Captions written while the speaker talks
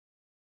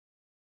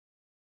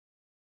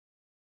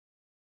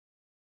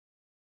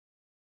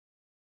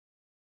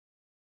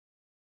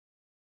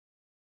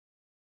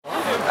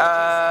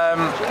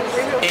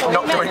it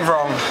not going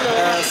wrong.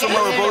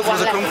 Somewhere where both of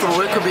us are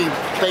comfortable. It could be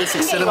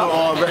basic cinema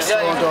or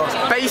restaurant or...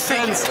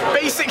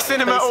 Basic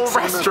cinema or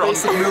restaurant.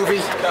 Basic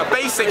movie.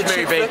 Basic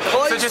movie.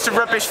 So just a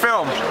rubbish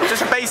film.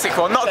 Just a basic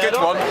one, not a good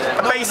one.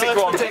 A basic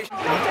one.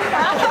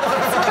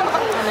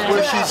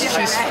 Where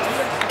she's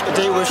a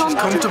date where she's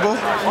comfortable,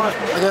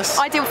 I guess.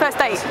 Ideal first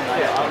date?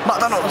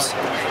 McDonald's.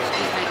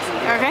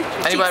 Okay.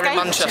 Anywhere in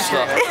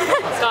Manchester.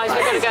 Guys,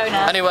 we're gonna go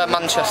now. Anywhere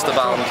Manchester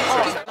bound.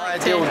 My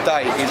ideal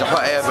date is a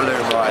hot air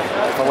balloon ride.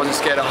 If I wasn't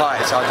scared of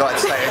heights, I'd like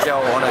to take a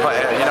girl on a hot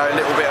air, you know, a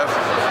little bit of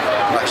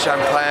like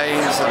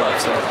champagnes and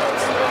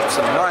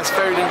some nice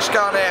food, and just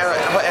go on a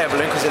hot air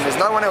balloon because then there's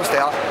no one else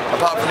there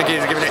apart from the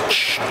geezer giving it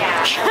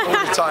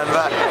all the time.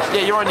 But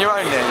yeah, you're on your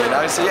own there, you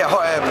know. So yeah,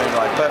 hot air balloon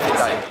ride, perfect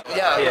date.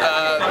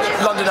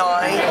 Yeah, London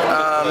Eye.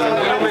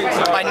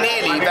 I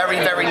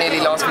very nearly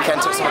last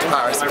weekend took someone to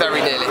Paris.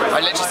 Very nearly. I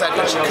literally said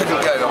that she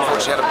couldn't go.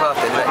 Unfortunately, she had a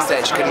birthday the next day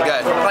and she couldn't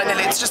go. But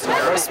nearly, it's just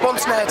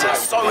spontaneity.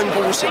 It's so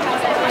important.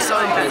 So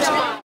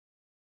important.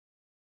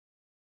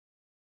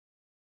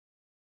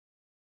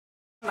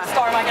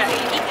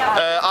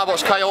 I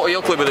watched Coyote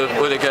Ugly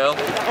with a girl.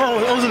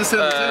 Oh, I was in the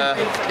cinema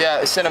too. Yeah,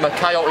 the cinema,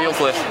 Coyote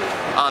Ugly,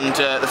 and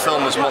the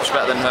film was much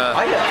better than her.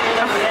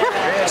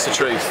 It's the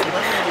truth.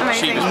 Amazing.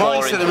 She was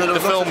boring.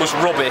 The film was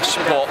rubbish,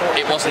 but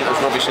it wasn't as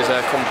rubbish as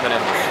her company.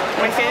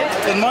 Wicked.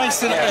 In my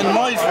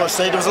first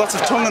date, there was lots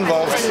of tongue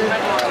involved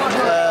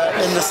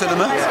in the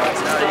cinema.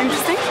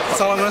 Interesting.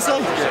 That's all I'm going to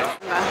say.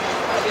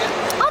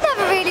 I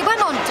never really went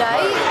on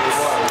dates.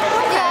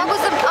 Yeah, I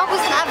wasn't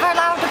ever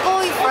allowed a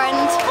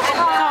boyfriend.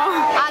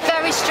 I had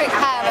very strict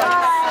parents.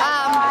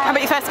 How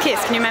about your first kiss?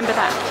 Can you remember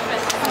that?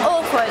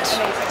 Awkward.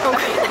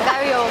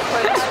 Very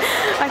awkward.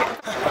 Okay.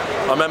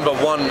 I remember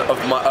one of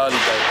my early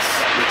dates,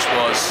 which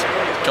was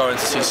going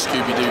to see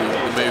Scooby-Doo,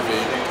 the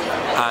movie,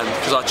 and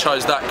because I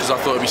chose that because I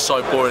thought it'd be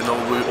so boring,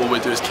 all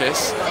we'd do is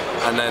kiss,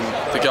 and then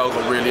the girl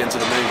got really into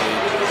the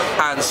movie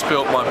and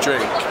spilt my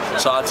drink,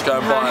 so I had to go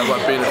and buy one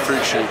being a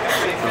fruit shoot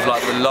with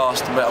like the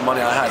last bit of money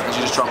I had, and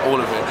she just drank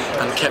all of it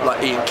and kept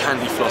like eating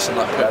candy floss and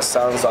like. That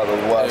sounds like the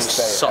worst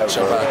date such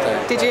ever. a bad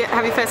thing. Did you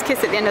have your first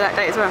kiss at the end of that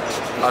date as well?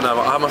 I know,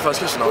 I had my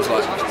first kiss and I was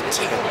like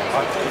 10.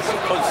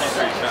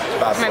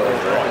 Bad for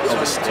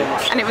obviously.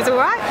 And it was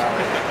alright?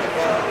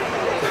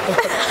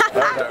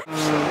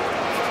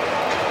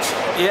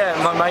 Yeah,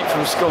 my mate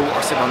from school, I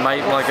said my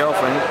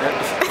girlfriend,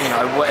 you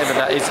know, whatever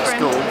that is at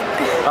school,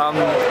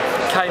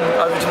 came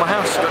over to my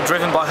house. She got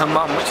driven by her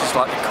mum, which is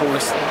like the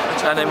coolest,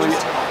 and then we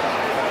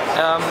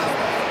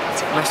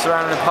messed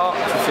around in the park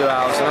for a few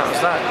hours, and that was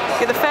that.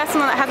 You're the first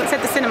one that hasn't said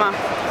the cinema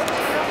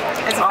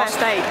as a first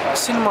date.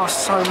 Cinema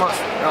so much.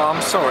 Oh, I'm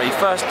sorry,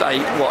 first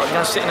date, what,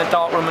 you're going to sit in a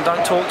dark room and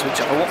don't talk to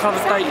each other? What kind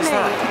of date is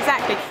that?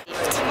 Exactly.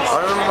 I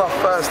remember my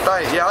first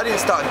date. Yeah, I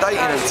didn't start dating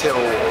until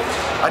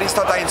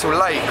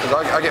late because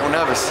I get all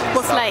nervous.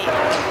 What's late?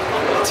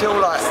 Till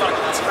like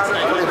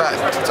probably about.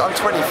 I'm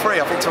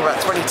 23. I think till about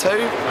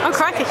 22. Oh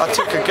crikey! I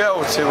took a girl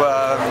to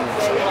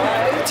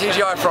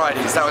TGI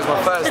Fridays. That was my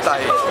first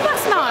date. Oh,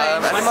 that's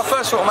nice. And then my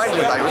first sort of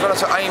major date was when I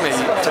took Amy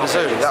to the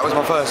zoo. That was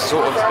my first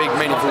sort of big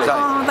meaningful date.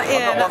 Oh,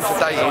 yeah, I'm not one for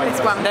dating.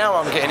 One. Now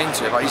I'm getting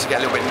into it. But I used to get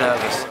a little bit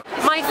nervous.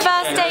 My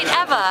first date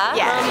ever?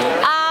 Yeah.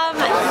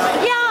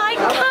 Yeah, I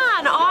can.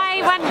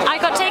 I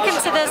got taken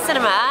to the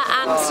cinema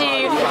and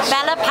to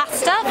Bella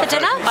Pasta for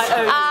dinner.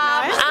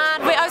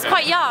 And I was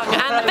quite young,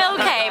 and the bill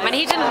came, and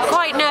he didn't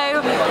quite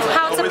know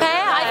how to pay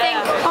it. I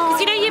think, because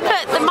you know, you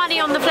put the money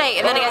on the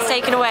plate and then it gets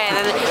taken away, and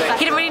then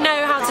he didn't really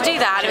know how to do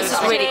that, and it was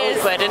just really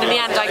awkward. And in the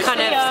end, I kind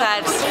of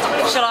said,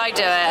 "Shall I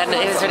do it?" And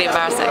it was really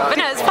embarrassing. But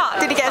no, it was fun.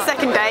 Did you get a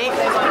second date?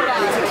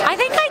 I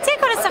think I did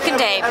go on a second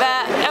date,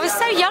 but I was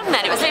so young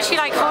then. It was literally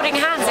like holding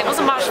hands. It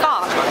wasn't much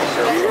fun.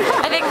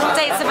 I think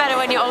dates are better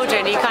when you're older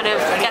and you kind of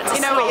get to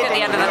slog at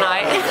the end of the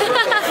night.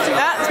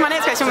 That's my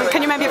next question.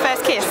 Can you remember your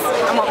first kiss?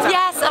 And what was that?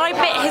 Yes, and I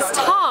bit his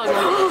tongue.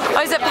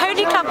 I was at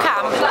Pony Club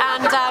Camp,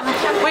 and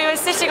we were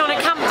sitting on a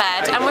camp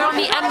bed, and we were on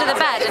the end of the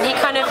bed, and he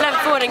kind of leant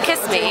forward and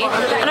kissed me,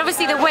 and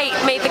obviously the weight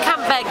made the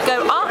camp bed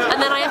go up,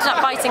 and then I ended up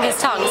biting his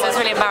tongue, so it was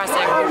really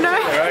embarrassing. Oh no.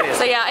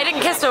 So yeah, I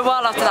didn't kiss for a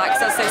while after that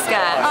because I was so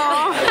scared.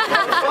 Oh.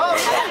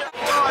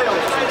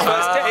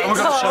 First date?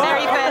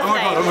 Very first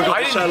date.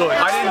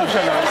 I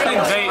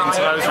didn't date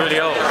until I was really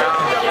old.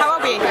 How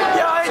old were you?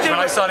 Yeah, I did. When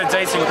I started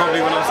dating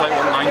probably when I was like,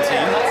 what, 19?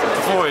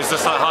 Before it was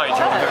just like, hi, do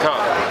you want to hook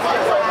up?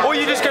 Or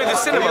you just go to the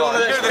cinema.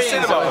 You go to the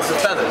cinema. The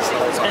feathers.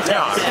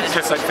 Yeah,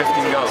 just like 15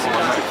 girls.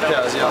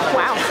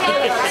 Wow.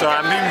 So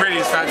I'm being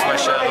really fancy my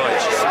shirt.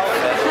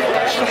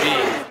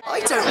 I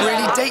don't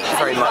really date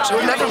very much. I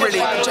would never really,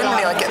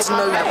 generally I get to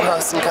know the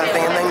person kind of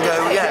thing and then go,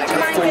 yeah, it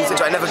kind of falls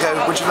into, I never go,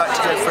 would you like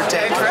to go for a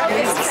date?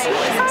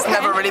 It's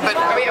never really, but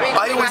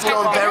I always go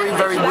on very,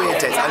 very weird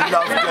dates. I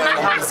love going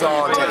on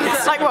bizarre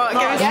dates. Like what?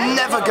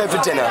 Never go for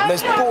dinner.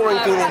 Most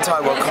boring thing in the entire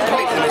world.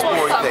 Completely the most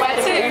boring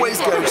thing. Always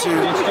go to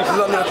the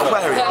London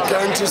Aquarium. Go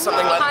and do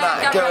something like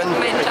that. Go and,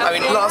 I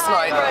mean, last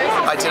night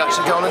I did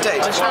actually go on a date,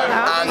 and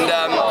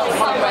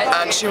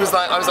she was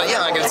like, I was like,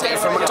 yeah, I'm going to take you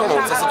from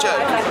McDonald's as a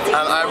joke.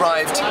 And I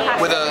arrived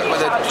with a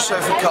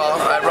chauffeured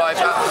car. I arrived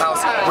at a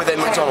house within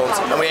McDonald's,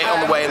 and we ate on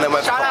the way, and then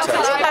went for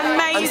cocktails.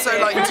 Amazing. And so,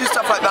 like, do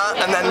stuff like that,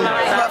 and then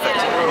perfect.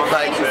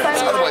 Like,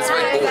 otherwise, it's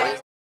very boring.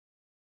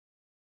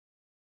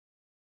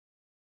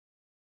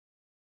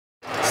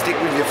 Stick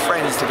with your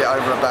friends to get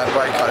over a bad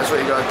breakup. That's what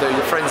you got to do.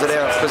 Your friends are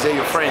there because they're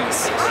your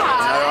friends. You know,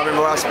 I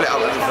remember when I split up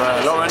with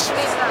Lauren,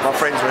 my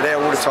friends were there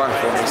all the time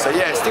for me. So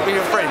yeah, stick with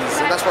your friends,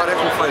 and that's why they're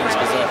called friends,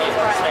 because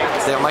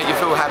they'll make you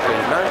feel happy,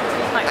 you know.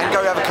 And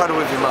go have a cuddle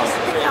with your mum.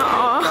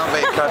 Can't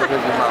beat a cuddle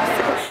with your mum.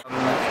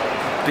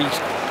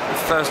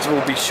 First of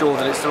all, be sure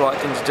that it's the right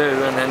thing to do,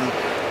 and then,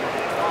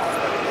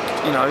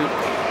 you know,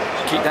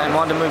 keep that in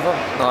mind and move on.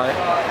 Like,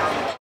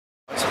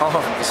 it's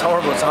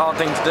horrible, it's a hard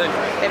thing to do.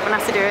 Everyone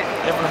has to do it.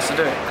 Everyone has to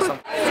do it.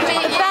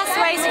 The best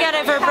way to get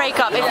over a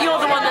breakup, if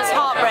you're the one that's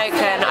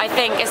heartbroken, I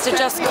think, is to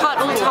just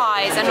cut all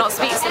ties and not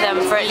speak to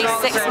them for at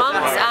least 6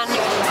 months, and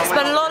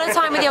spend a lot of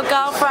time with your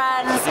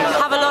girlfriends,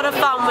 have a lot of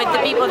fun with the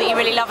people that you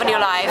really love in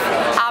your life,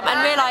 and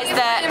realise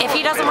that if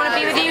he doesn't want to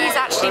be with you, he's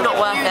actually not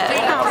worth it.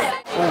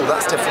 Oh,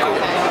 that's difficult.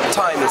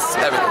 Time is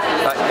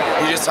everything. Like,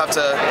 you just have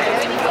to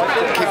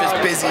keep as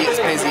busy as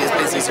you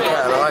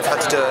can. And I've had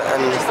to do it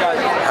and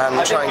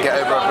try and get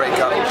over a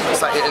breakup.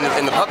 It's like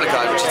in the public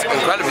eye, which is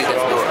incredibly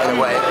difficult in a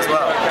way as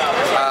well.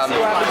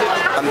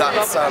 And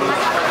that's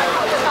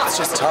it's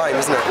just time,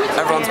 isn't it?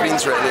 Everyone's been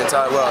through it in the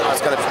entire world.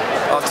 It's kind of,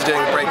 after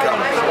doing a breakup,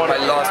 my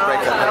last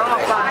breakup,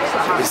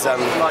 it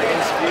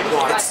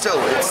still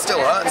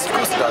hurts. Of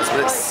course it does,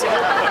 but it's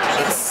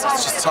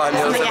just time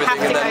heals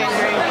everything. And then,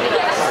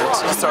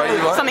 sorry, you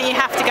what? Something you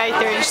have to go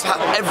through. Just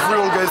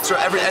everyone goes through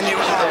it. And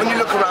when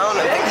you look around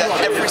and think that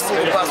every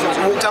single person,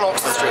 you walk down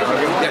Oxford Street,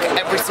 you look at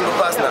every single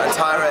person in that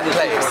entire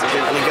place,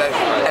 and you go,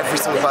 every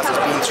single person's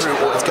been through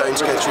or is going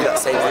to go through that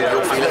same thing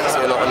you're feeling,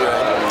 so you're not on your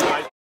own.